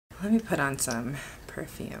Let me put on some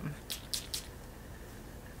perfume.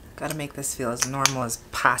 Gotta make this feel as normal as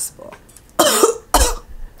possible.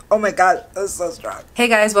 Oh my god, that was so strong. Hey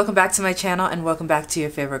guys, welcome back to my channel and welcome back to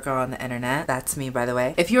your favorite girl on the internet. That's me, by the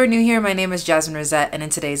way. If you are new here, my name is Jasminerossette, and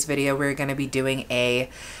in today's video we're gonna be doing a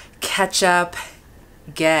catch up,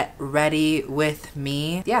 get ready with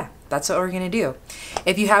me. Yeah, that's what we're gonna do.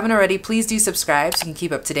 If you haven't already, please do subscribe so you can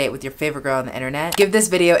keep up to date with your favorite girl on the internet. Give this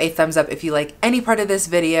video a thumbs up if you like any part of this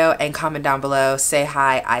video, and comment down below, say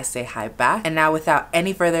hi, I say hi back. And now without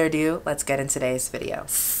any further ado, let's get into today's video.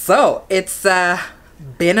 So it's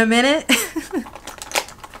been a minute.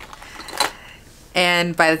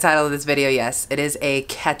 And by the title of this video, yes, it is a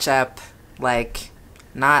catch up, like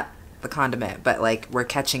not the condiment, but like we're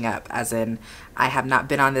catching up, as in I have not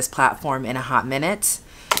been on this platform in a hot minute,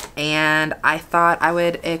 and I thought I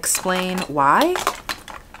would explain why,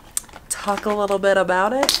 talk a little bit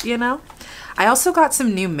about it, you know. I also got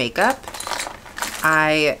some new makeup.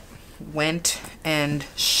 I went and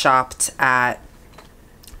shopped at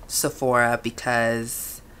Sephora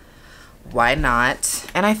because why not?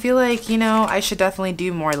 And I feel like, you know, I should definitely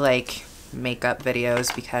do more like makeup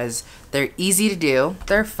videos because they're easy to do,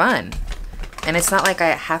 they're fun, and it's not like I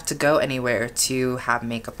have to go anywhere to have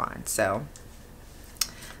makeup on, so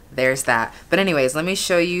there's that. But anyways, let me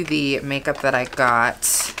show you the makeup that I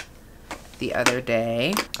got the other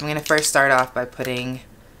day. I'm gonna first start off by putting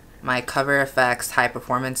my Cover FX High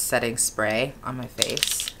Performance Setting Spray on my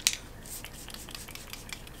face,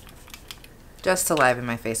 just to liven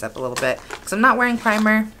my face up a little bit, because I'm not wearing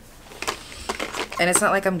primer, and it's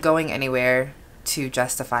not like I'm going anywhere to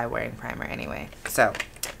justify wearing primer anyway. So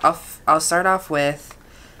I'll start off with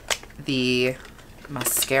the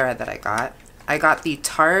mascara that I got. I got the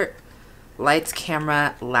Tarte Lights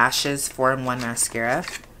Camera Lashes 4-in-1 mascara.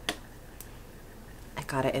 I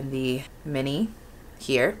got it in the mini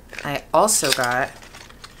here. I also got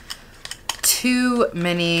two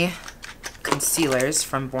mini concealers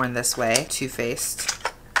from Born This Way, Too Faced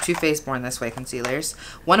Born This Way concealers.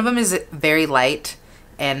 One of them is very light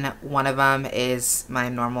and one of them is my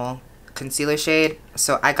normal concealer shade.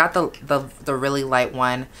 So I got the really light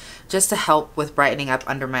one just to help with brightening up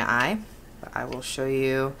under my eye. But I will show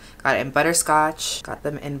you. Got it in Butterscotch. Got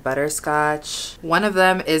them in Butterscotch. One of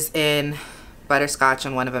them is in Butterscotch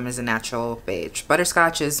and one of them is a Natural Beige.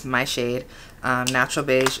 Butterscotch is my shade. Natural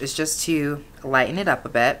Beige is just to lighten it up a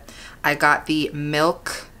bit. I got the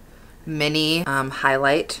Milk Mini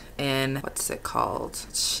highlight in, what's it called?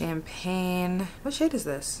 Champagne. What shade is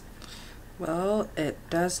this? Well, it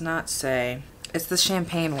does not say. It's the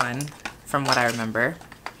champagne one from what I remember.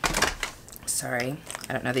 Sorry,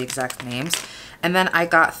 I don't know the exact names. And then I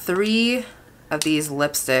got 3 of these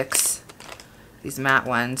lipsticks, these matte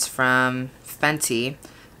ones from Fenty.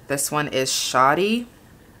 This one is Shoddy,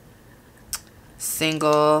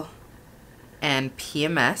 Single, and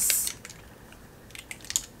PMS.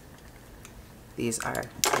 These are,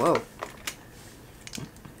 whoa.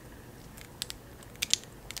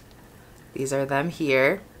 These are them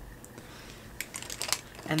here.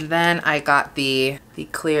 And then I got the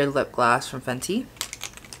clear lip gloss from Fenty.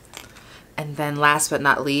 And then last but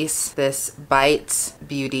not least, this Bite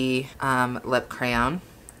Beauty lip crayon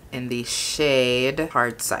in the shade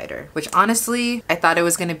Hard Cider, which honestly, I thought it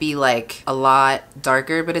was gonna be like a lot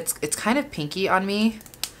darker, but it's kind of pinky on me.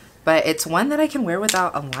 But it's one that I can wear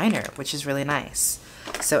without a liner, which is really nice.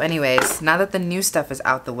 So anyways, now that the new stuff is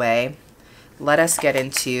out the way, let us get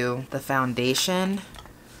into the foundation.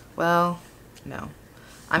 Well, no.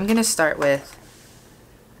 I'm gonna start with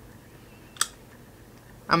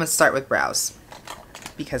brows.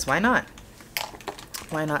 Because why not?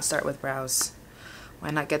 Why not start with brows?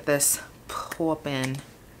 Why not get this poppin'?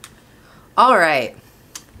 Alright,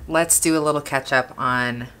 let's do a little catch up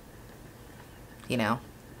on, you know,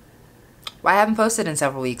 why I haven't posted in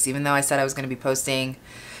several weeks, even though I said I was going to be posting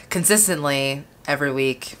consistently every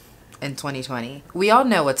week in 2020. We all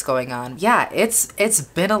know what's going on. Yeah, it's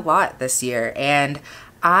been a lot this year, and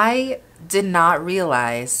I did not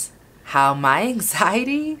realize how my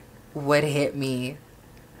anxiety would hit me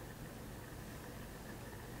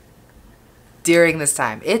during this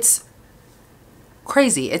time. It's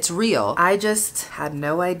crazy. It's real. I just had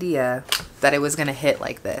no idea that it was going to hit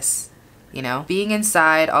like this. You know, being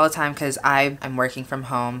inside all the time, because I'm working from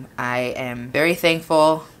home. I am very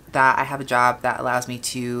thankful that I have a job that allows me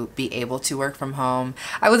to be able to work from home.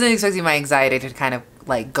 I wasn't expecting my anxiety to kind of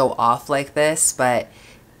like go off like this, but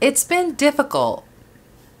it's been difficult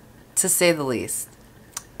to say the least.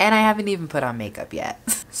 And I haven't even put on makeup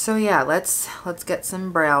yet. So yeah, let's get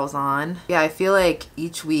some brows on. Yeah, I feel like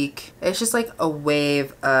each week it's just like a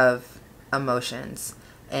wave of emotions.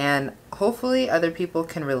 And hopefully other people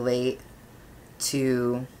can relate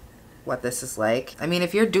to what this is like. I mean,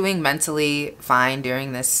 if you're doing mentally fine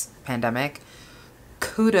during this pandemic,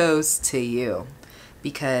 kudos to you,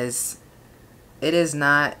 because it is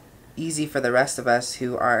not easy for the rest of us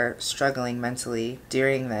who are struggling mentally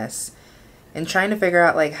during this and trying to figure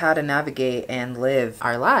out like how to navigate and live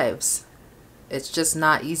our lives. It's just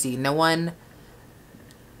not easy. No one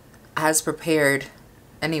has prepared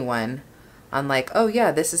anyone on like, oh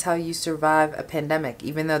yeah, this is how you survive a pandemic.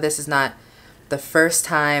 Even though this is not the first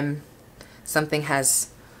time something has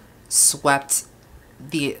swept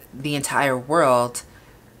the entire world,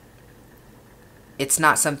 it's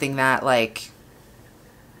not something that like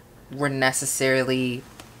we're necessarily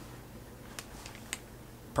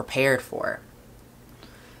prepared for.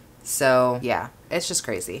 So yeah, it's just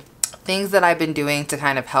crazy. Things that I've been doing to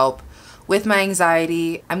kind of help with my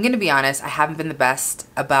anxiety. I'm gonna be honest, I haven't been the best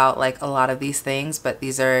about like a lot of these things, but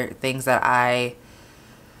these are things that I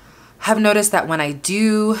have noticed that when I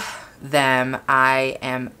do them, I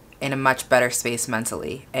am in a much better space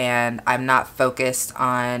mentally, and I'm not focused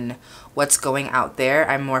on what's going out there.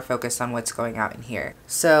 I'm more focused on what's going out in here.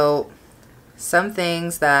 So some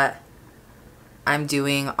things that I'm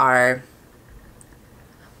doing are,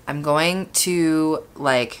 I'm going to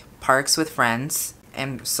like parks with friends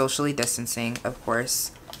and socially distancing, of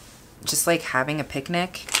course. Just like having a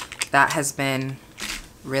picnic, that has been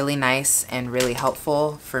really nice and really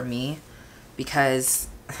helpful for me, because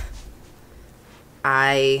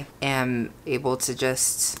I am able to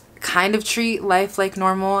just kind of treat life like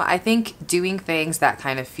normal. I think doing things that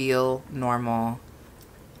kind of feel normal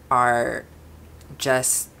are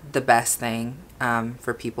just the best thing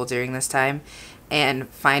for people during this time, and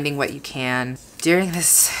finding what you can during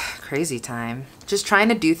this crazy time. Just trying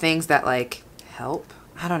to do things that like help.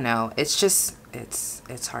 I don't know. It's just,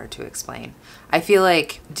 it's hard to explain. I feel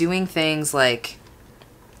like doing things like,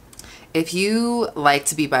 if you like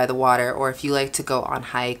to be by the water, or if you like to go on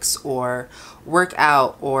hikes or work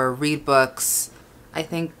out or read books, I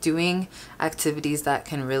think doing activities that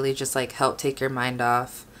can really just like help take your mind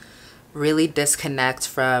off, really disconnect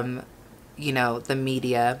from, you know, the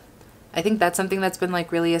media. I think that's something that's been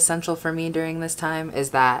like really essential for me during this time,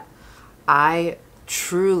 is that I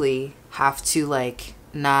truly have to like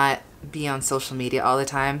not be on social media all the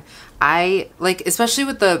time. I like, especially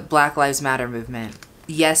with the Black Lives Matter movement.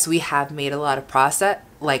 Yes, we have made a lot of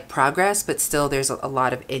progress, but still there's a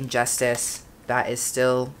lot of injustice that is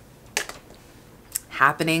still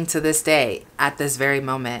happening to this day, at this very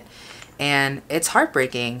moment. And it's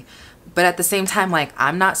heartbreaking. But at the same time, like,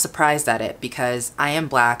 I'm not surprised at it, because I am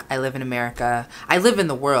Black. I live in America. I live in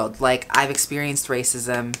the world. Like, I've experienced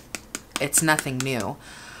racism. It's nothing new.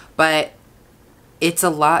 But it's a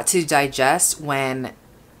lot to digest when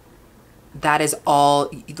that is all,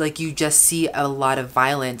 like, you just see a lot of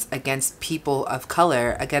violence against people of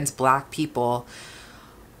color, against Black people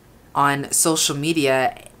on social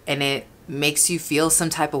media, and it makes you feel some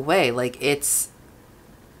type of way. Like, it's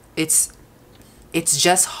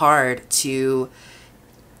just hard to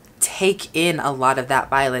take in a lot of that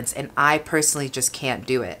violence, and I personally just can't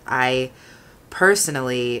do it. I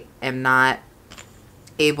personally am not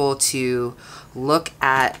able to look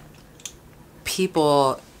at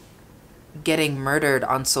people getting murdered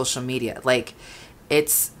on social media. Like,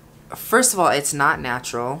 it's, first of all, it's not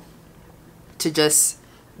natural to just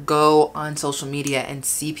go on social media and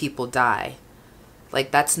see people die.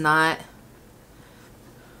 Like, that's not,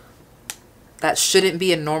 that shouldn't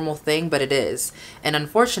be a normal thing, but it is. And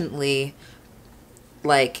unfortunately,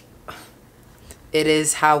 like, it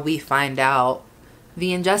is how we find out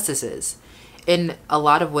the injustices. In a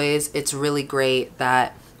lot of ways, it's really great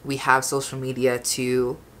that we have social media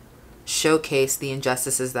to showcase the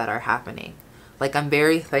injustices that are happening. Like, I'm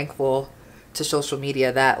very thankful to social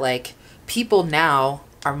media that, like, people now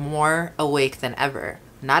are more awake than ever.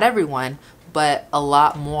 Not everyone, but a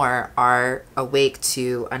lot more are awake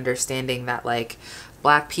to understanding that, like,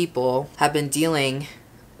 Black people have been dealing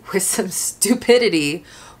with some stupidity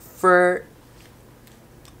for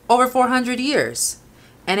over 400 years.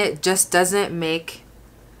 And it just doesn't make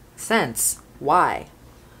sense. Why?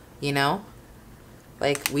 You know?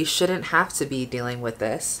 Like, we shouldn't have to be dealing with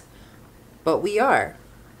this, but we are.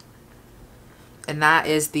 And that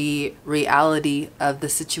is the reality of the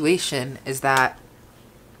situation, is that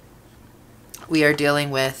we are dealing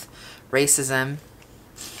with racism,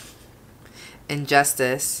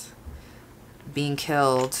 injustice, being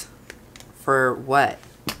killed for what?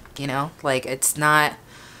 You know? Like, it's not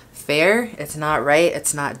fair, it's not right,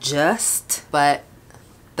 it's not just, but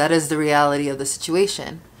that is the reality of the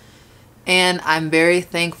situation. And I'm very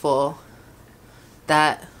thankful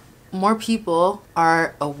that more people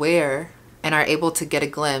are aware and are able to get a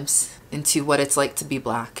glimpse into what it's like to be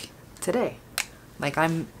Black today. Like,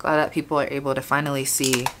 I'm glad that people are able to finally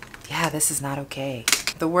see, yeah, this is not okay.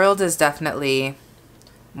 The world is definitely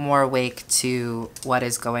more awake to what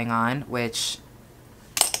is going on, which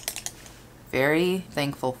very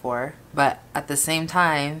thankful for. But at the same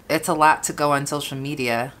time, it's a lot to go on social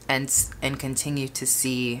media and continue to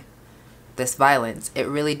see this violence. It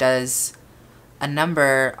really does a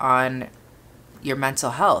number on your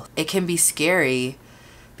mental health. It can be scary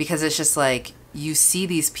because it's just like you see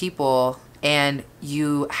these people and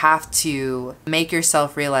you have to make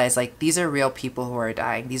yourself realize, like, these are real people who are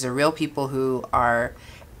dying. These are real people who are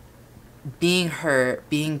being hurt,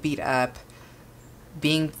 being beat up,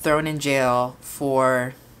 being thrown in jail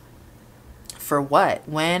for what?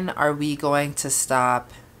 When are we going to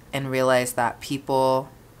stop and realize that people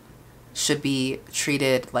should be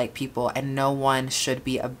treated like people and no one should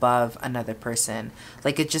be above another person?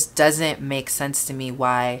 Like, it just doesn't make sense to me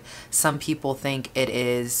why some people think it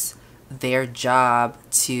is their job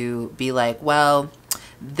to be like, well,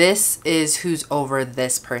 this is who's over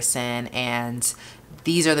this person, and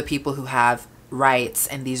these are the people who have rights,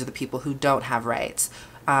 and these are the people who don't have rights.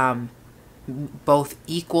 Both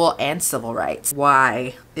equal and civil rights.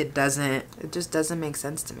 Why? It just doesn't make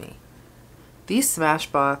sense to me. These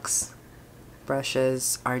Smashbox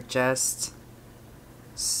brushes are just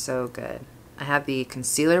so good. I have the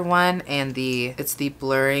concealer one and it's the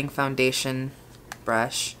blurring foundation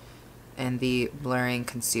brush and the blurring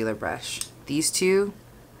concealer brush. These two,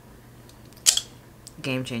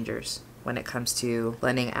 game changers when it comes to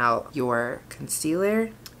blending out your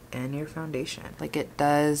concealer and your foundation. Like, it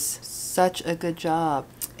does such a good job.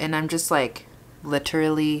 And I'm just like,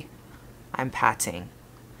 literally, I'm patting.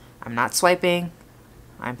 I'm not swiping,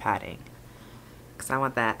 I'm patting. Because I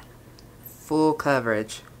want that full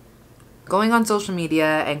coverage. Going on social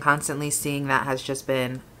media and constantly seeing that has just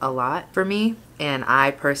been a lot for me. And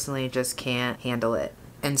I personally just can't handle it.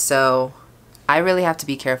 And so I really have to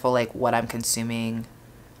be careful, like, what I'm consuming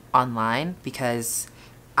online, because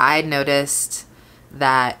I noticed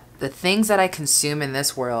that the things that I consume in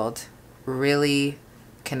this world really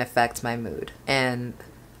can affect my mood. And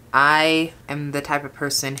I am the type of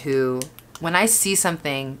person who, when I see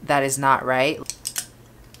something that is not right,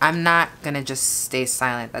 I'm not gonna just stay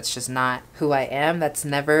silent. That's just not who I am. That's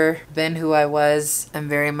never been who I was. I'm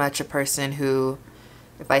very much a person who,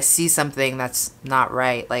 if I see something that's not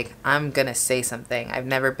right, like, I'm gonna say something. I've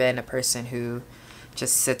never been a person who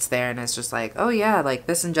just sits there and is just like, oh yeah, like,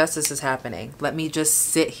 this injustice is happening. Let me just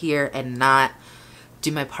sit here and not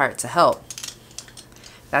do my part to help.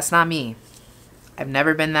 That's not me. I've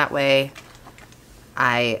never been that way.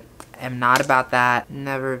 I am not about that.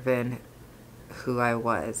 Never been who I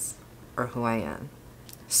was or who I am.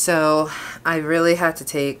 So I really had to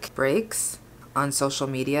take breaks on social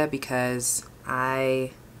media because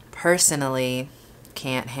I personally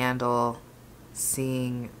can't handle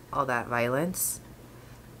seeing all that violence.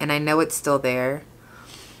 And I know it's still there.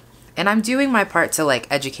 And I'm doing my part to, like,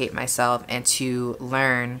 educate myself and to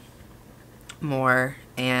learn more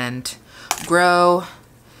and grow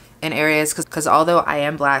in areas, because although I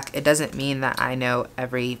am Black, it doesn't mean that I know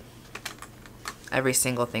every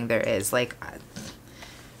single thing there is. Like,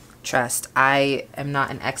 trust, I am not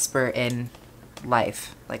an expert in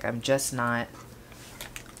life. Like, I'm just not.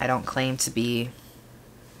 I don't claim to be.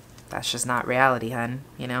 That's just not reality, hun,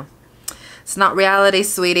 you know? It's not reality,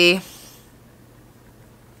 sweetie.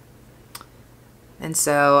 And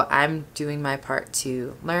so I'm doing my part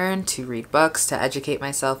to learn, to read books, to educate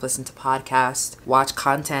myself, listen to podcasts, watch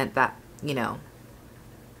content that, you know,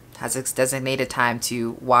 has its designated time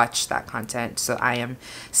to watch that content. So I am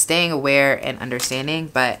staying aware and understanding.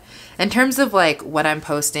 But in terms of, like, what I'm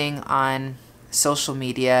posting on social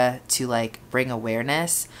media to, like, bring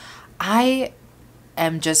awareness, I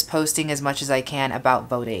am just posting as much as I can about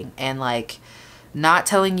voting and, like, not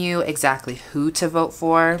telling you exactly who to vote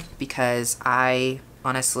for, because I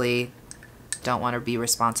honestly don't want to be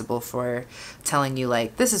responsible for telling you,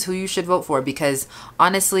 like, this is who you should vote for, because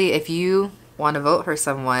honestly, if you want to vote for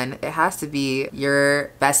someone, it has to be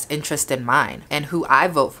your best interest in mind. And who I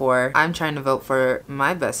vote for, I'm trying to vote for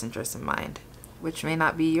my best interest in mind, which may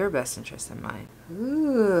not be your best interest in mind.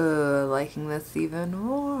 Ooh, liking this even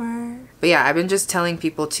more. But yeah, I've been just telling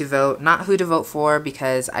people to vote, not who to vote for,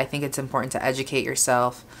 because I think it's important to educate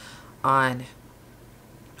yourself on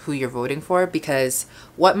who you're voting for, because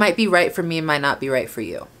what might be right for me might not be right for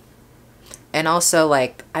you. And also,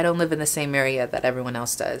 like, I don't live in the same area that everyone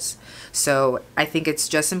else does. So I think it's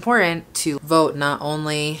just important to vote not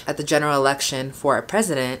only at the general election for a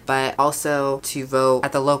president, but also to vote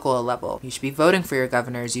at the local level. You should be voting for your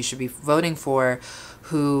governors. You should be voting for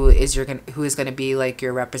who is going to be like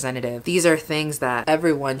your representative. These are things that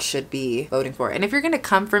everyone should be voting for. And if you're going to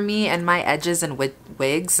come for me and my edges and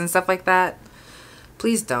wigs and stuff like that,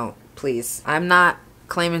 please don't. Please. I'm not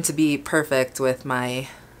claiming to be perfect with my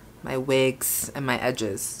wigs and my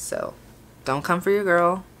edges, so don't come for your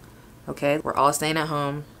girl. Okay, we're all staying at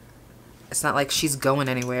home. It's not like she's going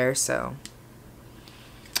anywhere, so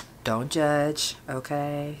don't judge.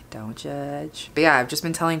 Okay, don't judge. But yeah, I've just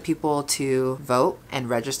been telling people to vote and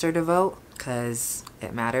register to vote because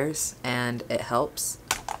it matters and it helps.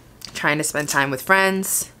 Trying to spend time with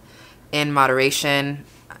friends in moderation,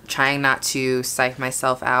 trying not to psych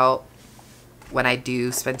myself out when I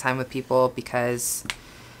do spend time with people, because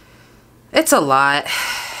it's a lot.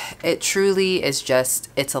 It truly is just,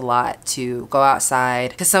 it's a lot to go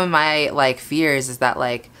outside. Because some of my like fears is that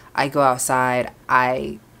like I go outside,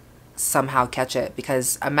 I somehow catch it,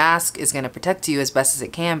 because a mask is going to protect you as best as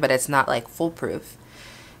it can, but it's not like foolproof,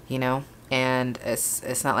 you know? And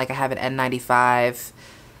it's not like I have an N95,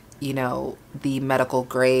 you know, the medical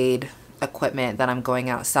grade equipment that I'm going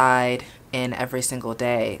outside in every single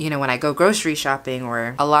day. You know, when I go grocery shopping,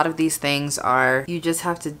 or a lot of these things are, you just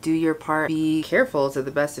have to do your part, be careful to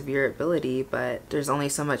the best of your ability, but there's only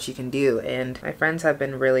so much you can do. And my friends have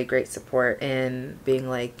been really great support in being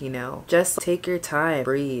like, you know, just take your time,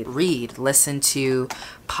 breathe, read, listen to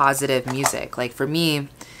positive music. Like for me,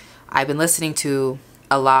 I've been listening to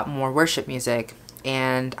a lot more worship music,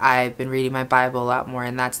 and I've been reading my Bible a lot more,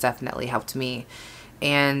 and that's definitely helped me.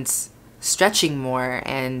 And stretching more,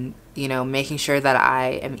 and you know, making sure that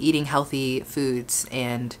I am eating healthy foods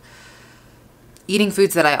and eating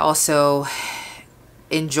foods that I also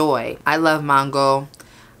enjoy. I love mango.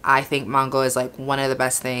 I think mango is like one of the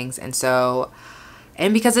best things. And so,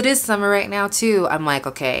 and because it is summer right now too, I'm like,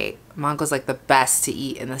 okay, mango is like the best to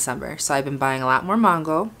eat in the summer. So I've been buying a lot more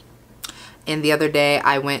mango. And the other day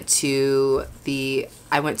I went to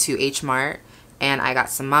H Mart and I got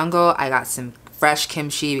some mango. I got some fresh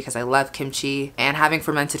kimchi because I love kimchi, and having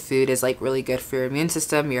fermented food is like really good for your immune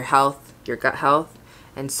system, your health, your gut health.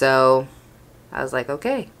 And so I was like,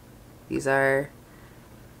 okay, these are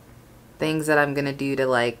things that I'm gonna do to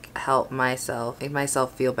like help myself, make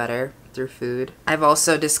myself feel better through food. I've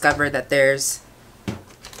also discovered that there's,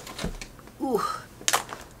 ooh,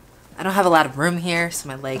 I don't have a lot of room here, so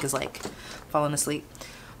my leg is like falling asleep.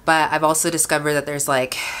 But I've also discovered that there's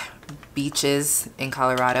like beaches in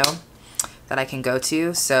Colorado that I can go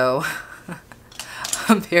to, so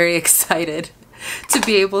I'm very excited to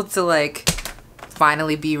be able to like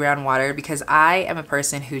finally be around water, because I am a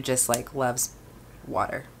person who just like loves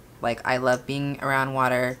water. Like I love being around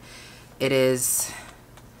water. It is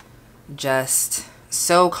just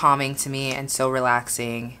so calming to me and so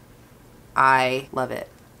relaxing. I love it.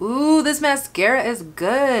 Ooh, this mascara is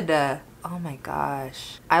good. Oh my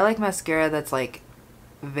gosh. I like mascara that's like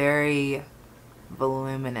very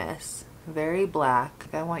voluminous, very black.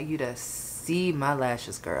 I want you to see my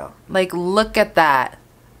lashes, girl. Like, look at that.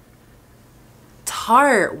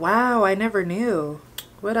 Tarte. Wow, I never knew.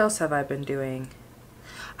 What else have I been doing?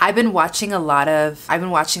 I've been watching a lot of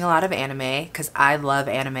anime because I love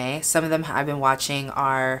anime. Some of them I've been watching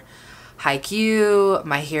are Haikyuu,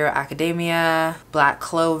 My Hero Academia, Black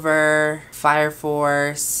Clover, Fire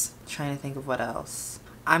Force. I'm trying to think of what else.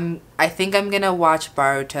 I think I'm gonna watch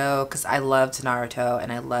Boruto because I loved Naruto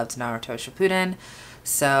and I loved Naruto Shippuden.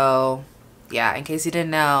 So yeah, in case you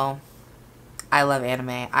didn't know, I love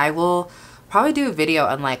anime. I will probably do a video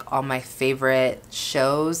on like all my favorite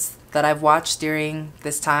shows that I've watched during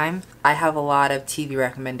this time. I have a lot of TV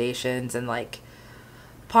recommendations and like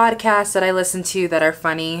podcasts that I listen to that are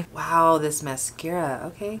funny. Wow, this mascara.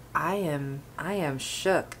 Okay, I am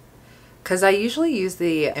shook, because I usually use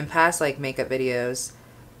in past like makeup videos,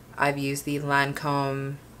 I've used the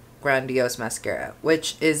Lancome Grandiose mascara,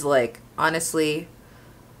 which is like honestly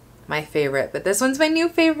my favorite, but this one's my new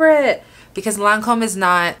favorite because Lancome is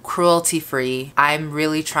not cruelty free. I'm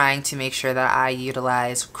really trying to make sure that I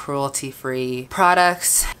utilize cruelty free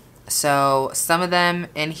products. So some of them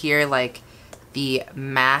in here, like the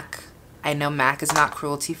MAC, I know MAC is not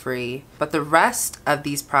cruelty free, but the rest of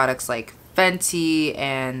these products like Fenty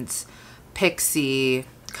and Pixie,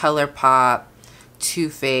 ColourPop, Too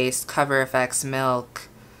Faced, Cover FX, Milk,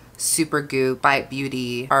 Supergoop, Bite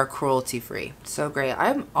Beauty are cruelty free. So great.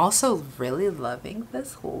 I'm also really loving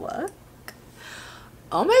this look.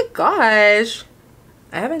 Oh my gosh.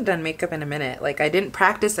 I haven't done makeup in a minute. Like, I didn't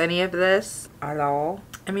practice any of this at all.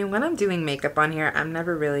 I mean, when I'm doing makeup on here, I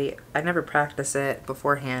never practice it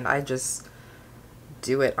beforehand. I just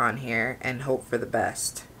do it on here and hope for the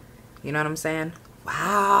best. You know what I'm saying?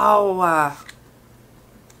 Wow.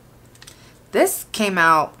 This came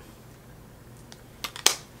out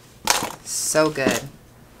so good.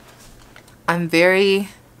 I'm very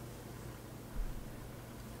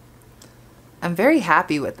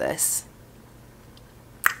happy with this.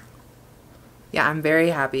 Yeah, I'm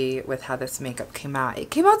very happy with how this makeup came out. It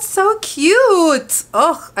came out so cute.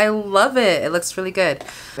 Oh, I love it. It looks really good.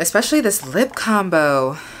 Especially this lip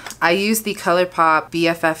combo. I use the ColourPop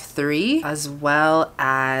BFF3 as well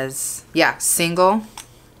as, yeah, Single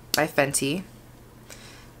by Fenty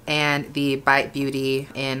and the Bite Beauty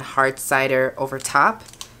in Hard Cider over top,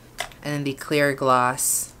 and then the Clear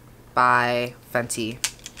Gloss by Fenty.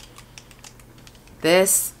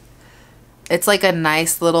 This, it's like a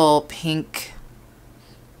nice little pink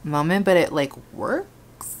moment, but it like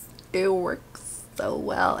works. It works so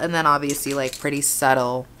well. And then obviously like pretty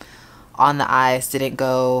subtle on the eyes. Didn't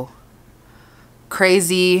go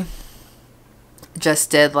crazy. Just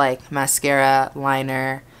did like mascara,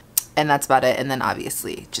 liner, and that's about it. And then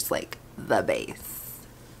obviously just like the base.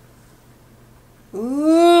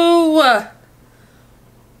 Ooh.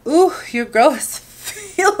 Ooh, your girl is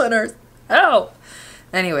feeling herself.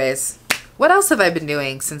 Anyways, what else have I been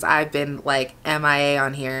doing since I've been like MIA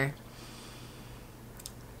on here?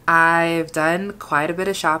 I've done quite a bit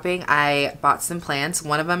of shopping. I bought some plants.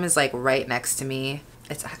 One of them is like right next to me.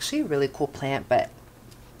 It's actually a really cool plant, but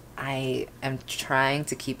I am trying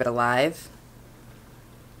to keep it alive.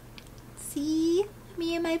 See?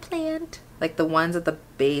 Me and my plant. Like the ones at the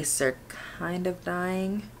base are kind of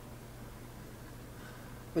dying,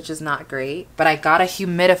 which is not great. But I got a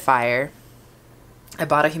humidifier. I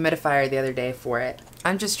bought a humidifier the other day for it.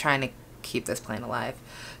 I'm just trying to keep this plant alive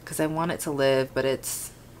because I want it to live, but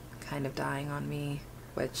it's kind of dying on me,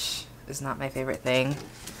 which is not my favorite thing.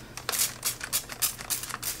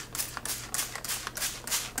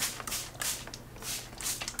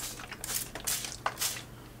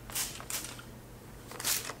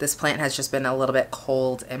 This plant has just been a little bit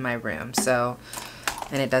cold in my room, so,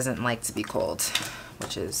 and it doesn't like to be cold,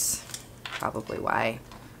 which is probably why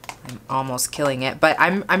I'm almost killing it. But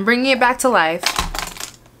I'm bringing it back to life.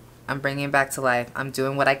 I'm bringing it back to life. I'm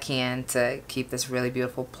doing what I can to keep this really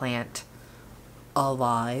beautiful plant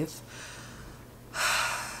alive.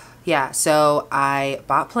 Yeah, so I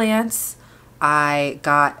bought plants. I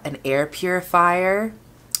got an air purifier,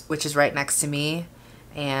 which is right next to me,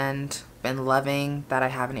 and been loving that I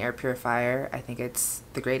have an air purifier. I think it's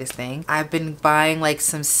the greatest thing. I've been buying like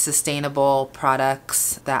some sustainable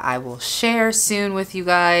products that I will share soon with you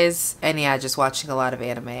guys. And yeah, just watching a lot of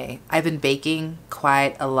anime. I've been baking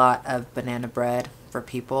quite a lot of banana bread for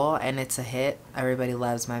people, and it's a hit. Everybody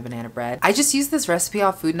loves my banana bread. I just used this recipe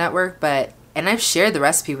off Food Network, and I've shared the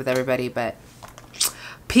recipe with everybody, but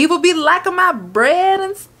people be liking my bread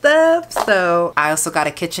and stuff. So I also got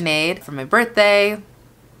a KitchenAid for my birthday.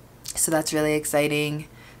 So that's really exciting.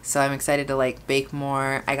 So I'm excited to like bake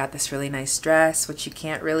more. I got this really nice dress, which you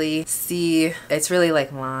can't really see. It's really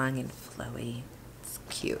like long and flowy. It's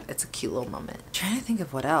cute. It's a cute little moment. I'm trying to think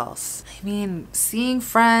of what else. I mean, seeing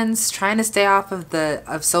friends, trying to stay off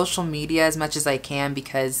of social media as much as I can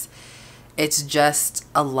because it's just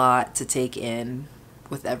a lot to take in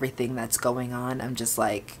with everything that's going on. I'm just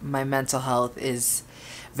like, my mental health is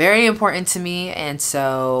very important to me, and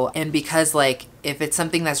because like if it's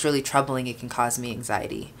something that's really troubling, it can cause me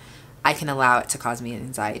anxiety. I can allow it to cause me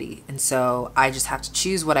anxiety, and so I just have to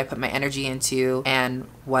choose what I put my energy into and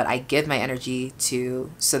what I give my energy to,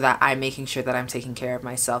 so that I'm making sure that I'm taking care of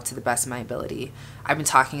myself to the best of my ability. I've been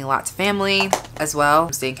talking a lot to family as well.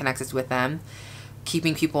 I'm staying connected with them,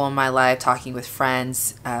 keeping people in my life, talking with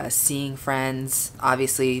friends, seeing friends,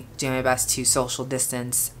 obviously doing my best to social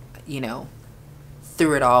distance, you know,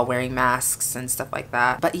 through it all, wearing masks and stuff like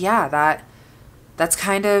that. But yeah, that's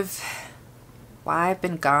kind of why I've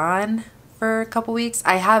been gone for a couple weeks.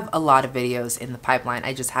 I have a lot of videos in the pipeline.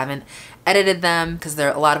 I just haven't edited them because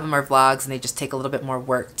a lot of them are vlogs and they just take a little bit more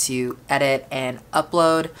work to edit and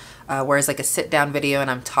upload. Whereas like a sit down video and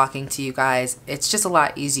I'm talking to you guys, it's just a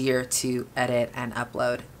lot easier to edit and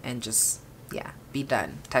upload and just, yeah, be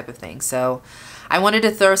done type of thing. So I wanted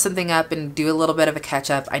to throw something up and do a little bit of a catch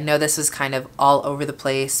up. I know this was kind of all over the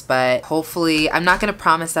place, but hopefully, I'm not going to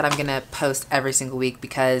promise that I'm going to post every single week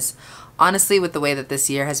because honestly, with the way that this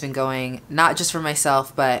year has been going, not just for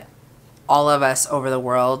myself, but all of us over the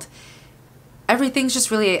world, everything's just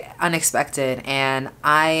really unexpected, and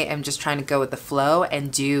I am just trying to go with the flow and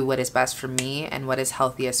do what is best for me and what is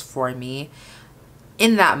healthiest for me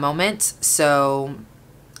in that moment. So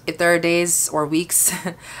if there are days or weeks,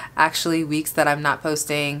 actually weeks that I'm not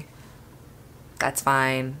posting, that's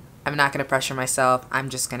fine. I'm not going to pressure myself. I'm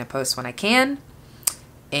just going to post when I can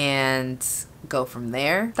and go from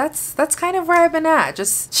there. That's kind of where I've been at.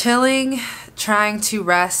 Just chilling, trying to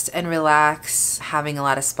rest and relax, having a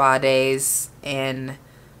lot of spa days, and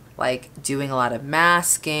like doing a lot of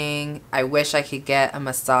masking. I wish I could get a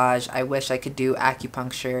massage. I wish I could do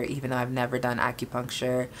acupuncture, even though I've never done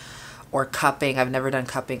acupuncture, or cupping. I've never done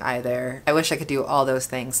cupping either. I wish I could do all those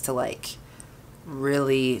things to like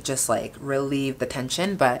really just like relieve the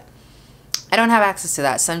tension, but I don't have access to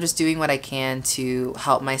that. So I'm just doing what I can to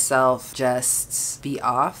help myself just be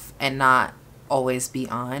off and not always be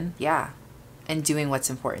on. Yeah. And doing what's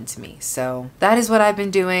important to me. So that is what I've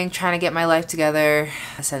been doing, trying to get my life together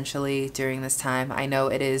essentially during this time. I know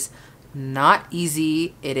it is not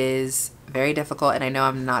easy. It is very difficult, and I know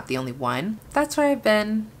I'm not the only one. That's where I've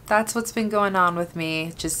been. That's what's been going on with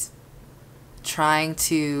me. Just trying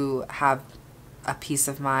to have a peace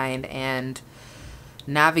of mind and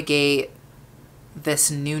navigate this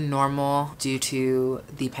new normal due to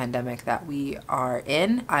the pandemic that we are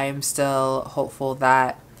in. I am still hopeful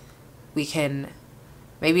that we can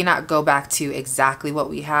maybe not go back to exactly what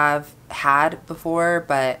we have had before,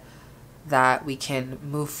 but that we can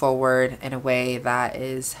move forward in a way that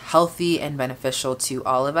is healthy and beneficial to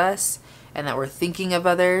all of us, and that we're thinking of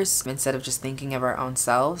others instead of just thinking of our own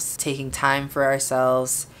selves, taking time for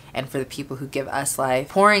ourselves and for the people who give us life,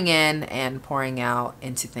 pouring in and pouring out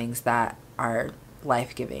into things that are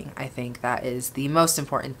life-giving. I think that is the most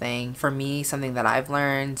important thing for me, something that I've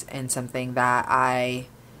learned and something that I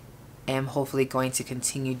am hopefully going to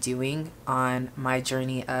continue doing on my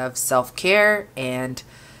journey of self-care and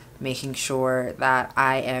making sure that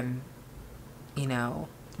I am, you know,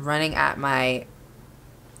 running at my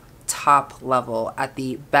top level, at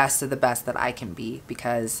the best of the best that I can be,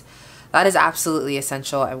 because that is absolutely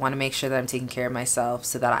essential. I want to make sure that I'm taking care of myself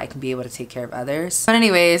so that I can be able to take care of others. But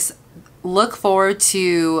anyways, look forward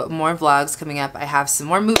to more vlogs coming up. I have some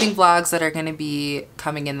more moving vlogs that are going to be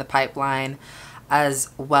coming in the pipeline, as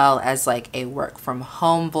well as like a work from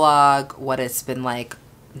home vlog, what it's been like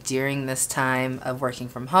during this time of working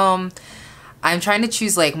from home. I'm trying to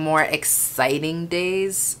choose like more exciting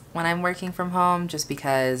days when I'm working from home, just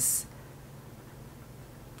because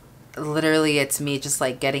literally it's me just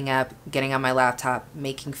like getting up, getting on my laptop,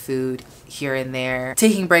 making food here and there,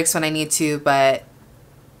 taking breaks when I need to. But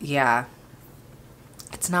yeah,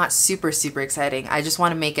 it's not super exciting. I just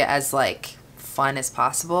want to make it as like fun as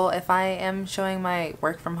possible if I am showing my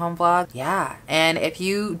work from home vlog. Yeah. And if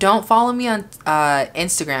you don't follow me on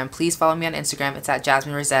Instagram, please follow me on Instagram. It's at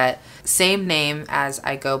Jasminerossette. Same name as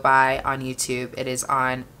I go by on YouTube. It is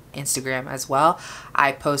on Instagram as well.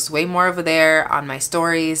 I post way more over there on my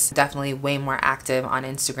stories, definitely way more active on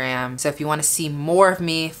Instagram. So if you want to see more of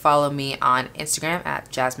me, follow me on Instagram at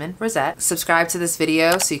Jasminerossette. Subscribe to this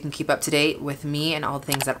video so you can keep up to date with me and all the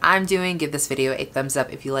things that I'm doing. Give this video a thumbs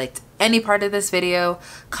up if you liked any part of this video.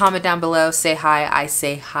 Comment down below, say hi. I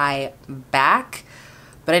say hi back.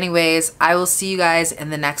 But anyways, I will see you guys in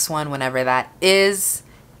the next one, whenever that is.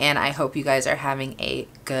 And I hope you guys are having a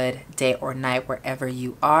good day or night wherever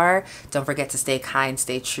you are. Don't forget to stay kind,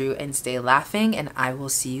 stay true, and stay laughing. And I will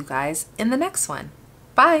see you guys in the next one.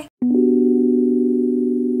 Bye.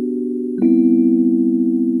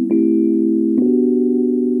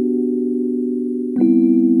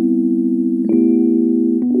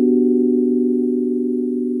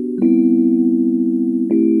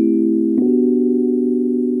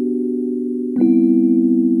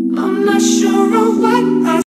 I'm not sure of what I